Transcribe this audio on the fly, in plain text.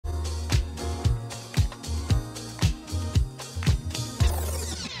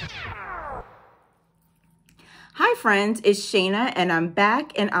friends, it's Shana and I'm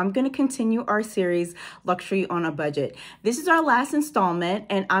back and I'm going to continue our series Luxury on a Budget. This is our last installment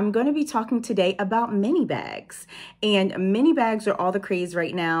and I'm going to be talking today about mini bags. And mini bags are all the craze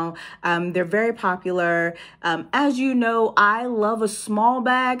right now. They're very popular. As you know, I love a small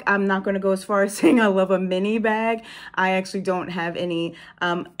bag. I'm not going to go as far as saying I love a mini bag. I actually don't have any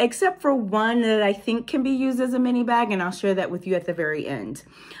except for one that I think can be used as a mini bag, and I'll share that with you at the very end.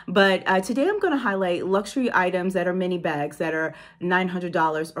 But today I'm going to highlight luxury items that are mini bags that are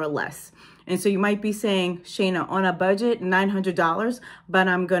 $900 or less. And so you might be saying, Shana, on a budget, $900, but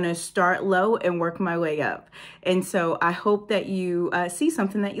I'm going to start low and work my way up. And so I hope that you see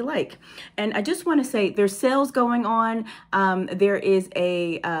something that you like. And I just want to say there's sales going on. There is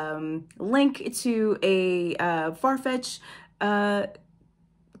a link to a Farfetch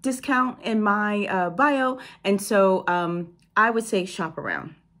discount in my bio. And so I would say shop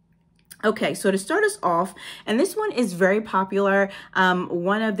around. Okay, so to start us off, and this one is very popular.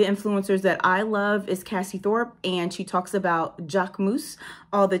 One of the influencers that I love is Cassie Thorpe, and she talks about Jacquemus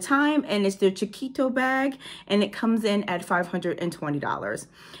all the time, and it's their Chiquito bag, and it comes in at $520.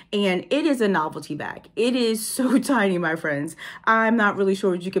 And it is a novelty bag. It is so tiny, my friends. I'm not really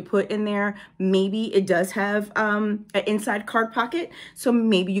sure what you could put in there. Maybe it does have an inside card pocket, so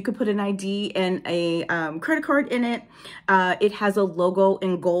maybe you could put an ID and a credit card in it. It has a logo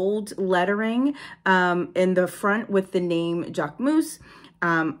in gold lettering in the front with the name Jacquemus.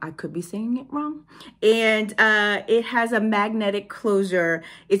 I could be saying it wrong. And it has a magnetic closure.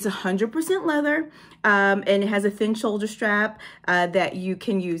 It's 100% leather, and it has a thin shoulder strap that you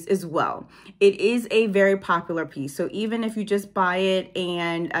can use as well. It is a very popular piece. So even if you just buy it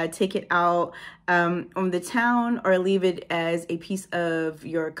and take it out on the town or leave it as a piece of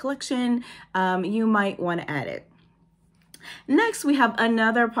your collection, you might want to add it. Next, we have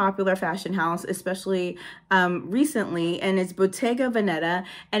another popular fashion house, especially recently, and it's Bottega Veneta,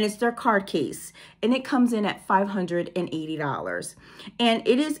 and it's their card case, and it comes in at $580. And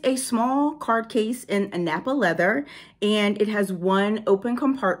it is a small card case in a Napa leather, and it has one open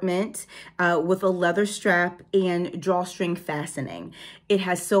compartment with a leather strap and drawstring fastening. It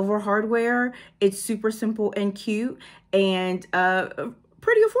has silver hardware. It's super simple and cute and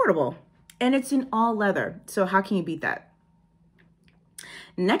pretty affordable. And it's in all leather, so how can you beat that?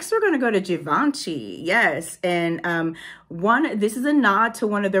 Next, we're going to go to Givenchy. Yes. And this is a nod to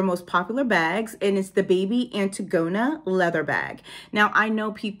one of their most popular bags, and it's the baby Antigona leather bag. Now, I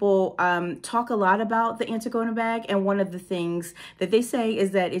know people talk a lot about the Antigona bag, and one of the things that they say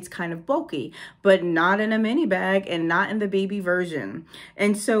is that it's kind of bulky, but not in a mini bag and not in the baby version.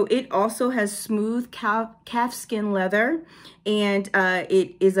 And so it also has smooth calfskin leather, and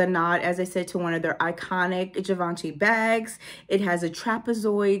it is a nod, as I said, to one of their iconic Givenchy bags. It has a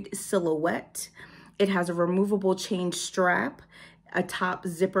trapezoid silhouette. It has a removable chain strap, a top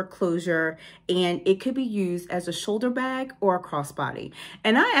zipper closure, and it could be used as a shoulder bag or a crossbody.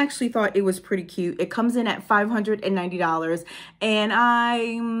 And I actually thought it was pretty cute. It comes in at $590, and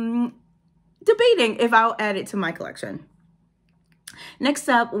I'm debating if I'll add it to my collection. Next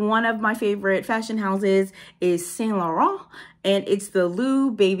up, one of my favorite fashion houses is Saint Laurent, and it's the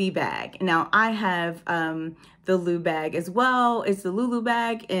LouLou baby bag. Now, I have the LouLou bag as well. It's the LouLou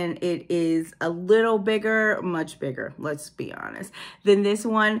bag, and it is a little bigger, much bigger, let's be honest, than this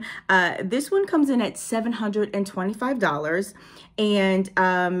one. This one comes in at $725, and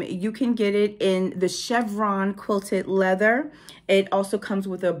you can get it in the chevron quilted leather. It also comes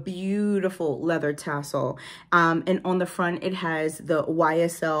with a beautiful leather tassel, and on the front it has the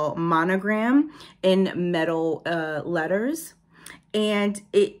YSL monogram in metal letters, and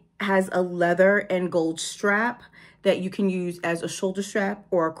it has a leather and gold strap that you can use as a shoulder strap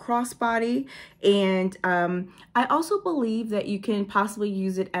or a crossbody. And I also believe that you can possibly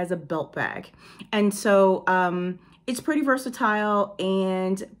use it as a belt bag. And so it's pretty versatile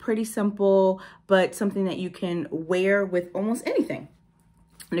and pretty simple, but something that you can wear with almost anything.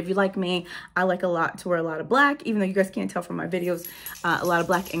 And if you like me, I like to wear a lot of black, even though you guys can't tell from my videos, a lot of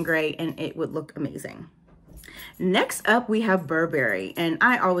black and gray, and it would look amazing. Next up, we have Burberry, and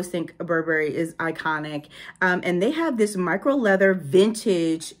I always think Burberry is iconic. And they have this micro leather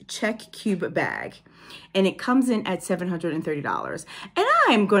vintage check cube bag, and it comes in at $730. And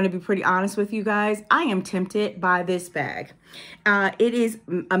I am going to be pretty honest with you guys. I am tempted by this bag. It is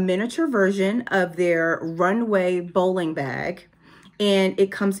a miniature version of their runway bowling bag, and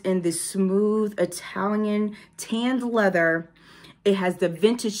it comes in this smooth Italian tanned leather. It has the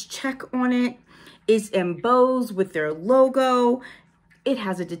vintage check on it. It's embossed with their logo. It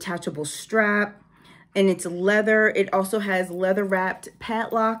has a detachable strap. and it's leather. It also has leather wrapped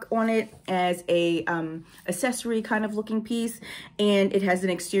padlock on it as a accessory kind of looking piece. And it has an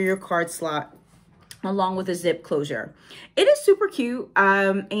exterior card slot along with a zip closure. It is super cute,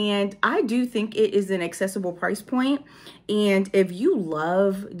 and I do think it is an accessible price point. And if you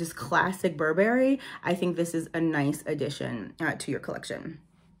love just classic Burberry, I think this is a nice addition to your collection.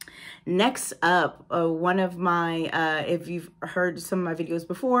 Next up, one of my, if you've heard some of my videos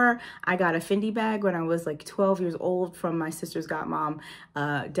before, I got a Fendi bag when I was like 12 years old from my sister's godmom.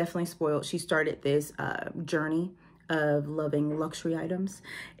 Definitely spoiled. She started this journey of loving luxury items.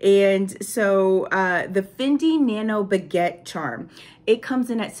 And so the Fendi Nano Baguette charm, it comes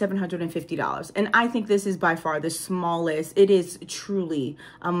in at $750. And I think this is by far the smallest. It is truly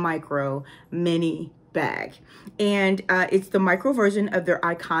a micro mini bag. And it's the micro version of their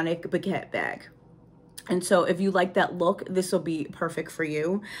iconic baguette bag. And so if you like that look, this will be perfect for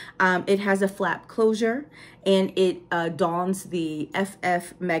you. It has a flap closure, and it dons the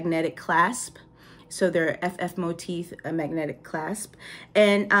FF magnetic clasp. So they're FF motif, a magnetic clasp.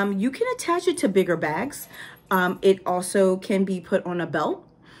 And you can attach it to bigger bags. It also can be put on a belt.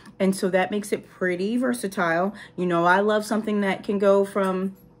 And so that makes it pretty versatile. You know, I love something that can go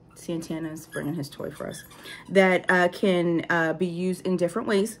from, Santana's bringing his toy for us, that can be used in different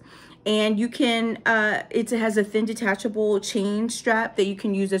ways. And you can, it has a thin detachable chain strap that you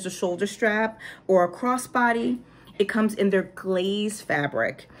can use as a shoulder strap or a crossbody. It comes in their glaze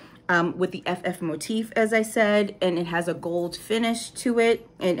fabric. With the FF motif, as I said, and it has a gold finish to it,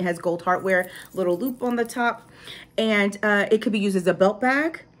 and it has gold hardware, little loop on the top, and it could be used as a belt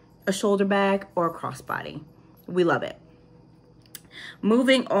bag, a shoulder bag, or a crossbody. We love it.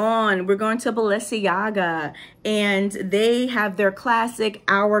 Moving on, we're going to Balenciaga, and they have their classic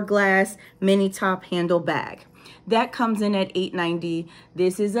Hourglass mini top handle bag. That comes in at $890.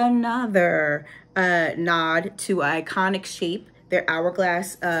 This is another nod to iconic shape. Their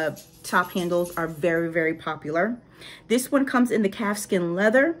Hourglass top handles are very, very popular. This one comes in the calfskin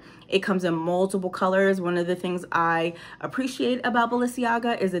leather. It comes in multiple colors. One of the things I appreciate about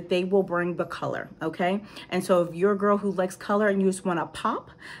Balenciaga is that they will bring the color, okay? And so if you're a girl who likes color and you just want to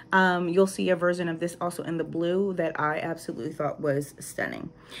pop, you'll see a version of this also in the blue that I absolutely thought was stunning.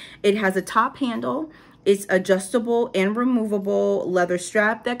 It has a top handle. It's adjustable and removable leather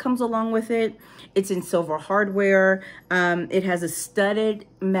strap that comes along with it. It's in silver hardware. It has a studded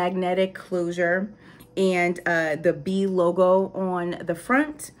magnetic closure and the B logo on the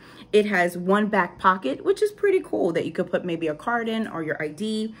front. It has one back pocket, which is pretty cool, that you could put maybe a card in or your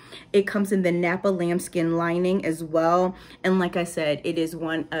ID. It comes in the Napa lambskin lining as well. And like I said, it is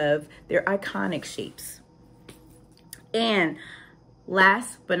one of their iconic shapes. And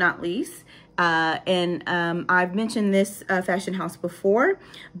last but not least, I've mentioned this fashion house before,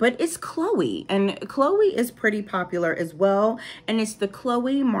 but it's Chloe, and Chloe is pretty popular as well. And it's the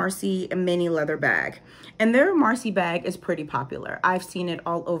Chloe Marcie Mini Leather Bag, and their Marcie bag is pretty popular. I've seen it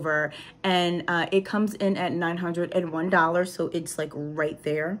all over, and it comes in at $901, so it's like right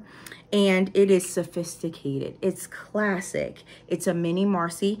there. And it is sophisticated. It's classic. It's a mini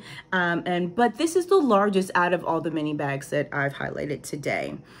Marcie, but this is the largest out of all the mini bags that I've highlighted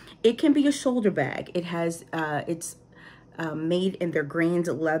today. It can be a shoulder bag. It has, it's made in their grained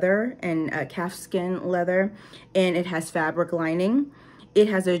leather and calfskin leather, and it has fabric lining. It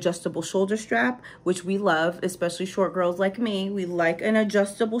has an adjustable shoulder strap, which we love, especially short girls like me. We like an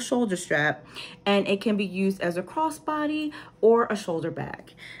adjustable shoulder strap, and it can be used as a crossbody or a shoulder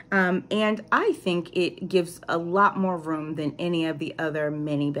bag. And I think it gives a lot more room than any of the other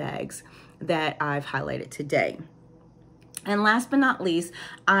mini bags that I've highlighted today. And last but not least,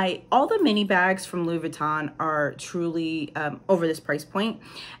 all the mini bags from Louis Vuitton are truly over this price point.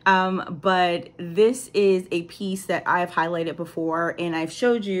 But this is a piece that I've highlighted before, and I've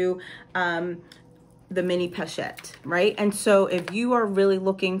showed you the mini Pochette, right? And so if you are really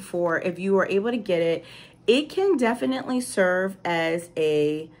looking for, if you are able to get it, it can definitely serve as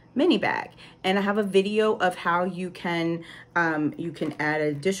a mini bag. And I have a video of how you can add an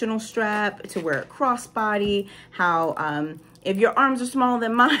additional strap to wear a crossbody, how if your arms are smaller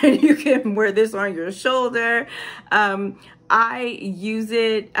than mine, you can wear this on your shoulder. I use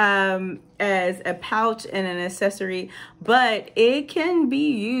it as a pouch and an accessory, but it can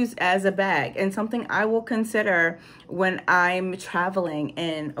be used as a bag and something I will consider when I'm traveling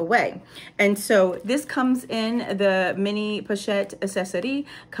and away. And so this comes in, the mini Pochette accessory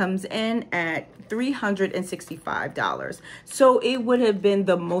comes in at $365. So it would have been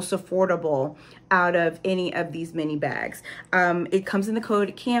the most affordable out of any of these mini bags. It comes in the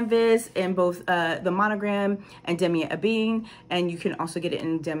code Canvas in both the monogram and demi-abine. green, and you can also get it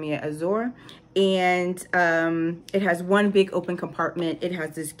in demi azure. And it has one big open compartment. It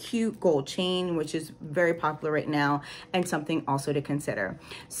has this cute gold chain, which is very popular right now, and something also to consider.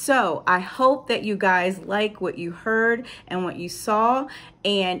 So I hope that you guys like what you heard and what you saw.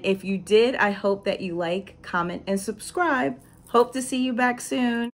 And if you did, I hope that you like, comment, and subscribe. Hope to see you back soon.